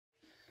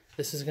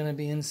This is gonna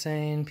be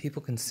insane.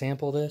 People can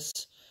sample this.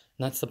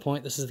 And that's the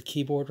point. This is the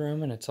keyboard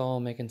room and it's all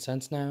making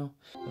sense now.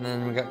 And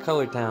then we got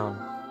Color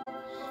Town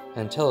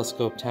and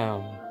Telescope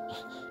Town.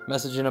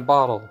 Message in a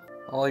bottle.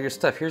 All your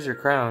stuff. Here's your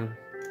crown.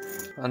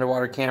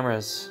 Underwater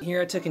cameras.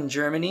 Here I took in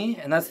Germany,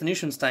 and that's the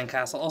Neuschwanstein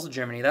Castle, also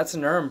Germany. That's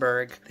in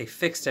Nuremberg. They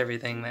fixed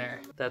everything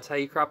there. That's how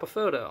you crop a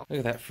photo. Look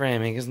at that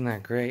framing, isn't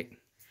that great?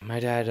 My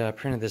dad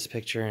printed this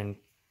picture and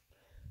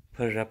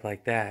put it up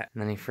like that.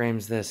 And then he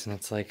frames this, and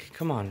it's like,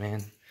 come on,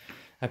 man.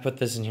 I put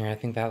this in here. I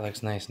think that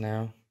looks nice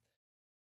now.